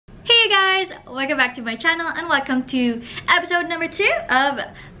guys, welcome back to my channel and welcome to episode number 2 of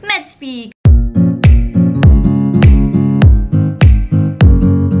MedSpeak.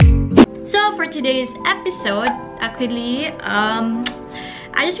 So for today's episode, actually,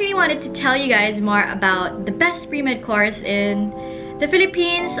 I just really wanted to tell you guys more about the best pre-med course in the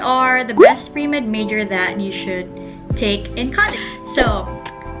Philippines or the best pre-med major that you should take in college. So,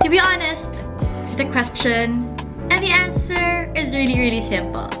 to be honest, the question and the answer is really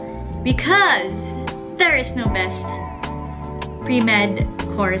simple. Because there is no best pre-med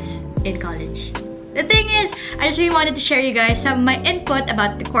course in college. The thing is, I just really wanted to share you guys some of my input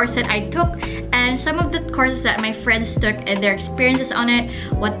about the course that I took and some of the courses that my friends took and their experiences on it,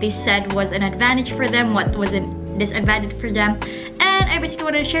 what they said was an advantage for them, what was a disadvantage for them, and I basically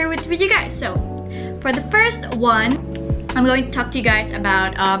want to share with you guys. So, for the first one, I'm going to talk to you guys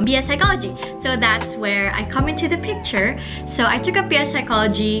about BS Psychology. So that's where I come into the picture. So I took up BS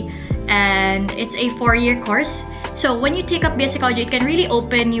Psychology and it's a 4-year course. So when you take up BS Psychology, it can really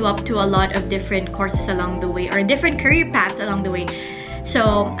open you up to a lot of different courses along the way or different career paths along the way.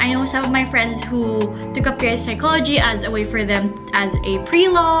 So I know some of my friends who took up BS Psychology as a way for them as a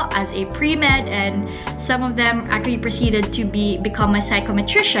pre-law, as a pre-med, and some of them actually proceeded to become a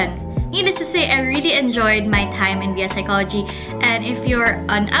psychometrician. Needless to say, I really enjoyed my time in BS Psychology, and if you're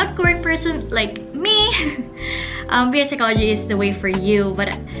an outgoing person like me, BS Psychology is the way for you.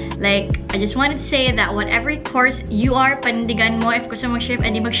 But like, I just wanted to say that whatever course you are, panindigan mo. If gusto mo mag-shift,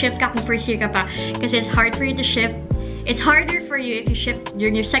 edi mag-shift ka kung first year ka pa. Kasi it's hard for you to shift. It's harder for you if you shift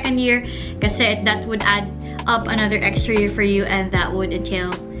during your second year, kasi that would add up another extra year for you, and that would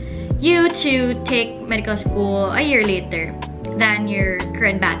entail you to take medical school a year later than your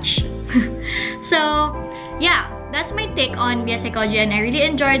current batch. So yeah, that's my take on BS Psychology, and I really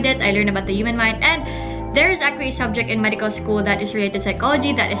enjoyed it. I learned about the human mind, and there is actually a subject in medical school that is related to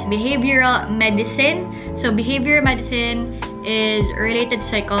psychology, that is behavioral medicine. So behavioral medicine is related to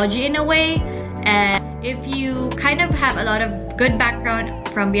psychology in a way, and if you kind of have a lot of good background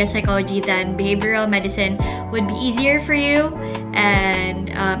from BS Psychology, then behavioral medicine would be easier for you. And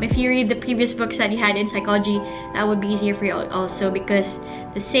if you read the previous books that you had in psychology, that would be easier for you also, because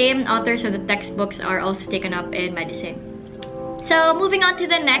the same authors of the textbooks are also taken up in medicine. So moving on to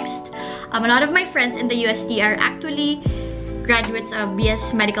the next, a lot of my friends in the UST are actually graduates of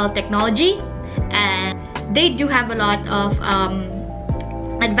BS Medical Technology, and they do have a lot of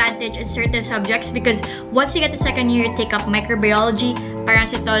advantage in certain subjects, because once you get the second year, you take up microbiology,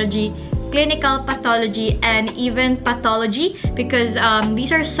 parasitology, clinical pathology, and even pathology, because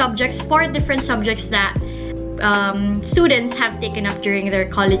these are subjects, 4 different subjects that students have taken up during their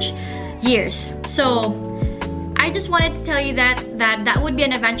college years. So I just wanted to tell you that would be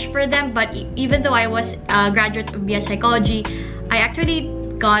an advantage for them. But even though I was a graduate of BS Psychology, I actually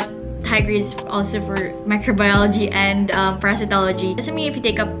got high grades also for microbiology and parasitology. Doesn't mean if you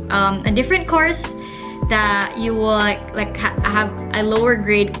take up a different course that you will have a lower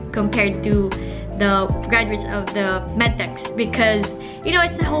grade compared to the graduates of the medtechs, because you know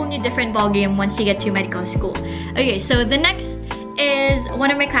it's a whole new different ballgame once you get to medical school. Okay, so the next is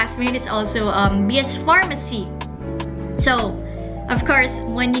one of my classmates is also BS Pharmacy. So of course,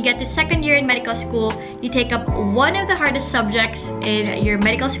 when you get to second year in medical school, you take up one of the hardest subjects in your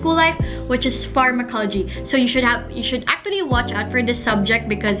medical school life, which is pharmacology. So you should actually watch out for this subject,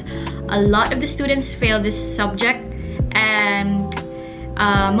 because a lot of the students fail this subject, and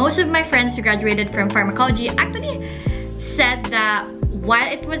most of my friends who graduated from pharmacology actually said that while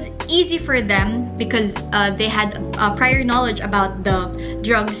it was easy for them because they had prior knowledge about the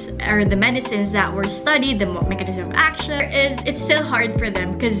drugs or the medicines that were studied, the mechanism of action, it's still hard for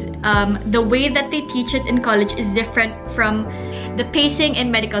them, because the way that they teach it in college is different from the pacing in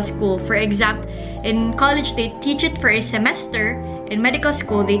medical school. For example, in college they teach it for a semester. In medical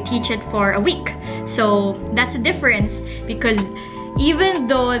school they teach it for a week. So that's a difference, because even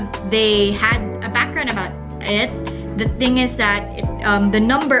though they had a background about it, the thing is that the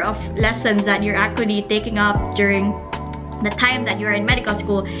number of lessons that you're actually taking up during the time that you're in medical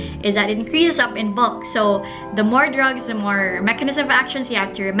school is that it increases up in bulk. So the more drugs, the more mechanism of actions you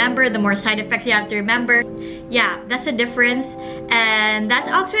have to remember, the more side effects you have to remember. Yeah, that's a difference, and that's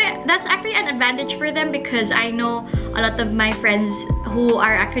actually an advantage for them, because I know a lot of my friends who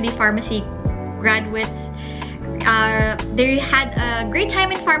are actually pharmacy graduates, they had a great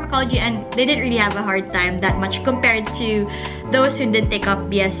time in pharmacology and they didn't really have a hard time that much compared to those who didn't take up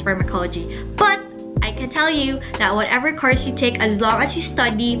BS Pharmacology. But I can tell you that whatever course you take, as long as you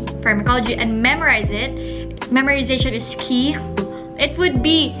study pharmacology and memorize it, memorization is key. It would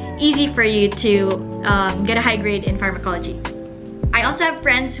be easy for you to get a high grade in pharmacology. I also have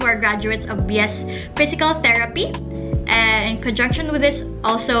friends who are graduates of BS Physical Therapy, and in conjunction with this,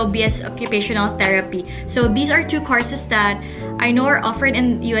 also BS Occupational Therapy. So these are 2 courses that I know are offered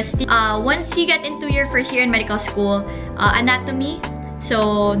in UST. Once you get into your first year in medical school, anatomy.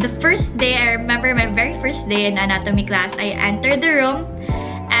 So the first day, I remember my very first day in anatomy class, I entered the room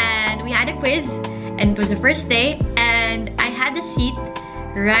and we had a quiz, and it was the first day, and I had a seat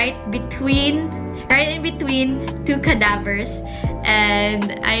right in between 2 cadavers,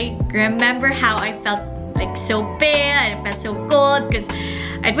 and I remember how I felt like so pale, I felt so cold because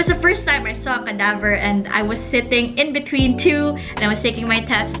it was the first time I saw a cadaver, and I was sitting in between 2 and I was taking my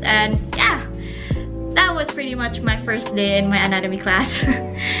test, and yeah, that was pretty much my first day in my anatomy class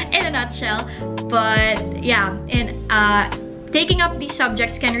in a nutshell. But yeah, taking up these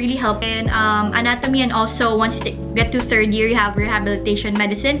subjects can really help in anatomy, and also once you get to 3rd year, you have rehabilitation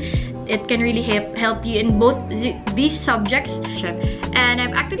medicine. It can really help you in both these subjects. And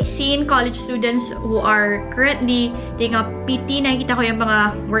I've actually seen college students who are currently taking up PT. Nakikita ko yung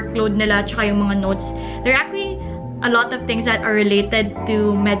mga workload nila tsaka yung mga notes. There are actually a lot of things that are related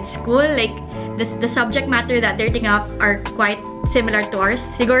to med school. Like the subject matter that they're taking up are quite similar to ours.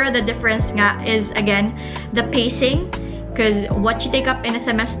 Siguro the difference nga is, again, the pacing. Because what you take up in a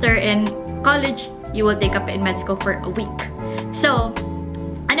semester in college, you will take up in med school for a week. So,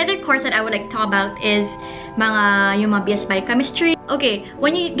 another course that I would like to talk about is yung mga BS Biochemistry. Okay,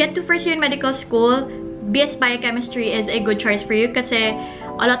 when you get to first year in medical school, BS Biochemistry is a good choice for you kasi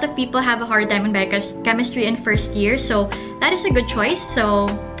a lot of people have a hard time in biochemistry in first year. So, that is a good choice. So,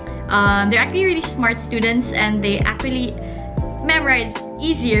 they're actually really smart students and they actually memorize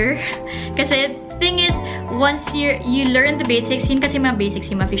easier. Kasi the thing is, once you learn the basics, yun kasi mga basics,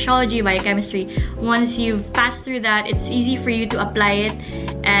 yung mga physiology, biochemistry, once you've passed through that, it's easy for you to apply it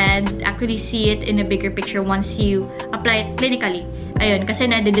and actually see it in a bigger picture once you apply it clinically. Ayun, kasi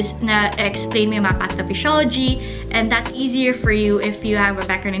na-explain mo yung mga pathophysiology, and that's easier for you if you have a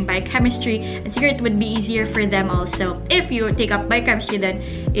background in biochemistry, and siguro it would be easier for them also if you take up biochemistry than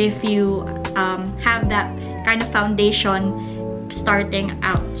if you have that kind of foundation starting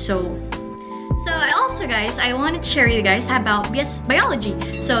out. So also guys, I wanted to share you guys about BS Biology.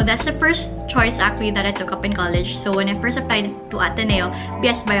 So that's the first choice actually that I took up in college. So when I first applied to Ateneo,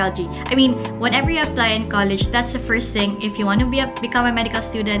 BS Biology. I mean, whenever you apply in college, that's the first thing. If you want to become a medical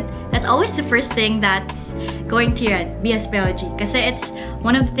student, that's always the first thing that's going to your head, BS Biology. Kasi it's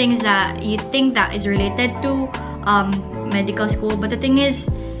one of the things that you think that is related to medical school. But the thing is,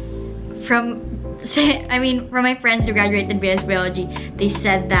 from my friends who graduated BS Biology, they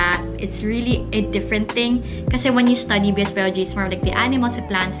said that it's really a different thing. Kasi when you study BS Biology, it's more of like the animals and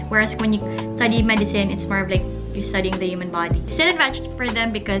plants. Whereas when you study medicine, it's more of like you're studying the human body. It's an advantage for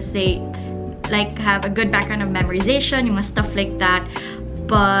them because they like have a good background of memorization, yung stuff like that.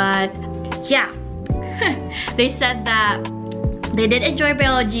 But yeah, they said that they did enjoy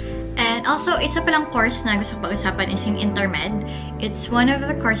biology. And also, isa palang course na gusto ko pag-usapan is yung Intermed. It's one of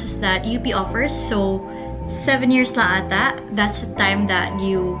the courses that UP offers. So, 7 years lang ata. That's the time that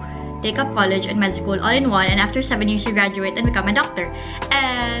you take up college and med school all in one. And after 7 years, you graduate and become a doctor.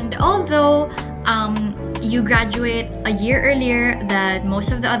 And although you graduate a year earlier than most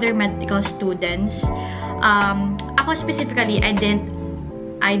of the other medical students, ako specifically, I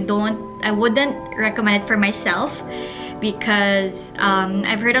wouldn't recommend it for myself. Because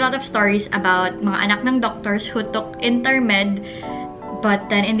I've heard a lot of stories about mga anak ng doctors who took Intermed, but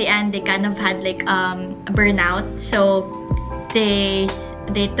then in the end they kind of had like a burnout. So they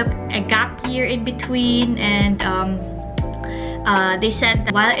took a gap year in between, and they said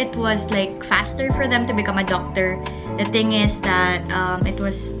that while it was like faster for them to become a doctor, the thing is that it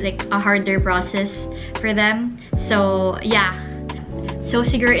was like a harder process for them. So yeah. So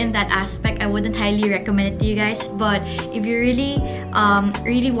siguro in that aspect, I wouldn't highly recommend it to you guys. But if you really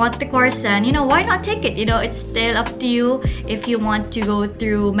want the course, then why not take it? It's still up to you if you want to go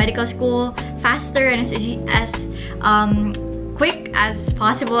through medical school faster and as quick as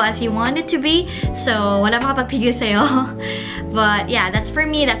possible as you want it to be. So wala makapagpigil sa'yo. But yeah, that's for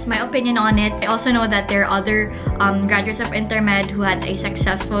me. That's my opinion on it. I also know that there are other graduates of Intermed who had a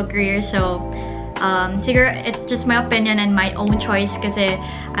successful career. So siguro it's just my opinion and my own choice kasi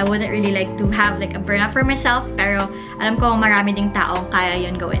I wouldn't really like to have like a burnout for myself, pero alam ko marami ding taong kaya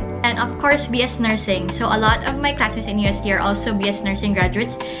yun gawin. And of course, BS Nursing. So a lot of my classmates in UST are also BS Nursing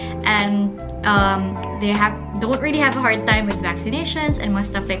graduates, and they don't really have a hard time with vaccinations and more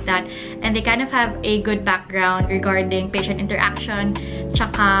stuff like that, and they kind of have a good background regarding patient interaction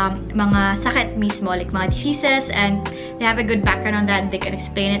tsaka mga sakit mismo, like mga diseases, and they have a good background on that and they can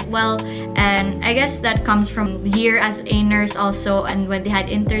explain it well. And I guess that comes from year as a nurse also, and when they had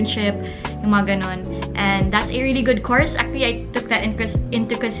internship, yung mga ganon. And that's a really good course. Actually, I took that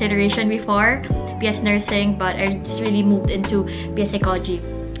into consideration before BS Nursing, but I just really moved into BS Psychology.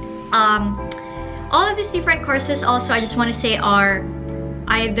 All of these different courses also, I just want to say, are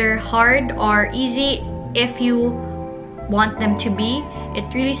either hard or easy if you want them to be. It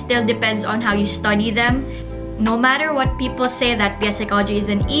really still depends on how you study them. No matter what people say that BS Psychology is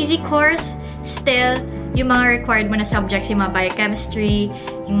an easy course, still, yung mga required mo na subjects, yung mga biochemistry,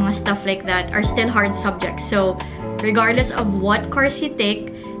 yung mga stuff like that, are still hard subjects. So, regardless of what course you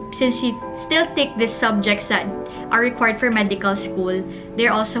take, since you still take these subjects that are required for medical school,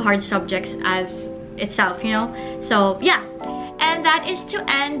 they're also hard subjects as itself, you know? So, yeah. And that is to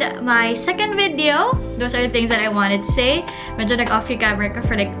end my second video. Those are the things that I wanted to say. Medyo nag-off yung camera ko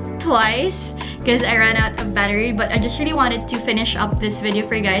for like twice because I ran out of battery, but I just really wanted to finish up this video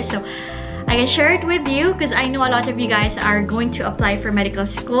for you guys so I can share it with you, because I know a lot of you guys are going to apply for medical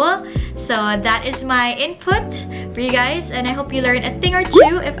school. So that is my input for you guys, and I hope you learned a thing or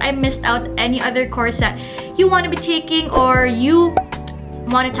two. If I missed out any other course that you want to be taking or you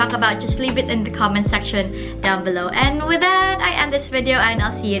want to talk about, just leave it in the comment section down below. And with that, I end this video and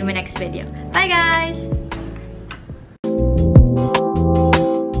I'll see you in my next video. Bye guys!